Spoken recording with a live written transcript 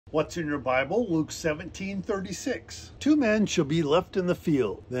What's in your Bible? Luke 17:36. 2 men shall be left in the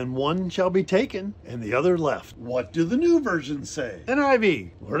field, then one shall be taken and the other left. What do the new versions say?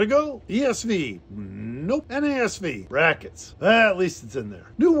 NIV. Where to go? ESV. Nope. NASV. Brackets. At least it's in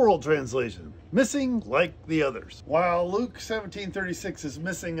there. New World Translation. Missing like the others. While Luke 17:36 is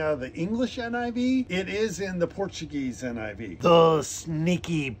missing out of the English NIV, it is in the Portuguese NIV. The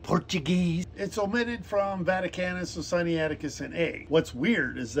sneaky Portuguese. It's omitted from Vaticanus, the Sinaiticus, and A. What's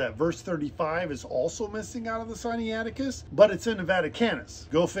weird is that verse 35 is also missing out of the Sinaiticus, but it's in the Vaticanus.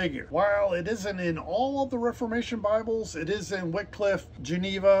 Go figure. While it isn't in all of the Reformation Bibles, it is in Wycliffe,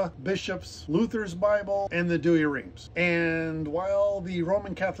 Geneva, Bishop's, Luther's Bible, and the Douay Rheims. And while the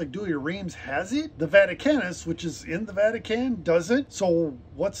Roman Catholic Douay Rheims has it, the Vaticanus, which is in the Vatican, doesn't. So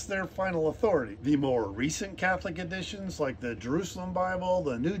what's their final authority? The more recent Catholic editions like the Jerusalem Bible,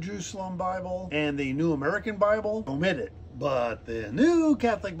 the New Jerusalem Bible, and the New American Bible omit it. But the New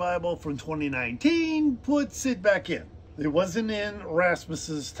Catholic Bible from 2019 puts it back in. It wasn't in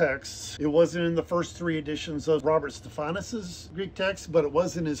Erasmus's texts. It wasn't in the first 3 editions of Robert Stephanus's Greek text, but it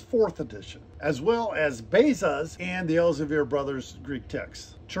was in his 4th edition, as well as Beza's and the Elzevir brothers' Greek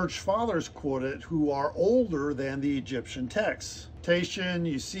texts. Church fathers quote it who are older than the Egyptian texts. Tatian,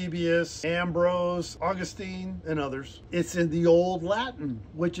 Eusebius, Ambrose, Augustine, and others. It's in the Old Latin,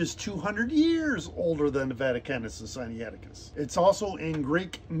 which is 200 years older than the Vaticanus and Sinaiticus. It's also in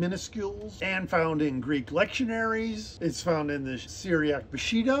Greek minuscules and found in Greek lectionaries. It's found in the Syriac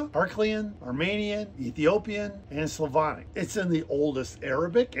Peshitta, Archlean, Armenian, Ethiopian, and Slavonic. It's in the oldest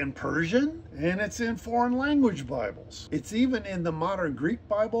Arabic and Persian, and it's in foreign language Bibles. It's even in the modern Greek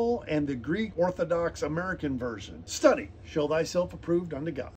Bible and the Greek Orthodox American version. Study, show thyself approved unto God.